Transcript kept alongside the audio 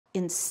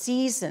In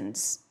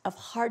seasons of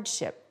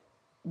hardship,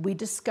 we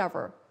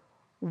discover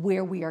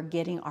where we are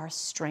getting our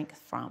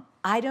strength from.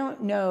 I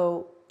don't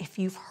know if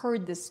you've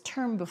heard this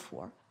term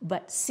before,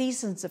 but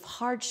seasons of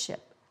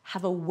hardship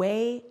have a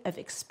way of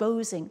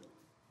exposing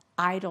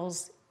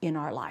idols in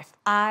our life.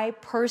 I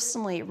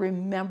personally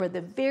remember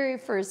the very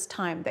first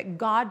time that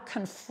God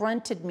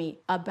confronted me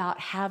about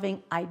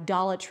having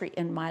idolatry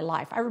in my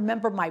life. I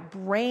remember my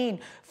brain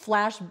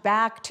flashed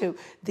back to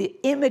the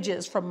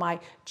images from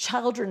my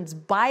children's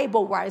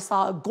Bible where I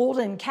saw a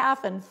golden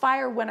calf and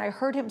fire when I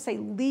heard him say,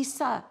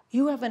 "Lisa,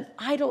 you have an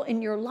idol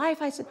in your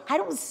life." I said, "I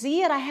don't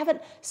see it. I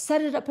haven't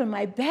set it up in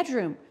my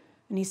bedroom."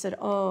 And he said,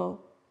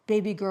 "Oh,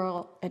 baby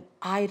girl, an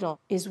idol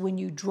is when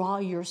you draw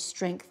your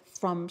strength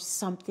from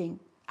something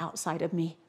outside of me."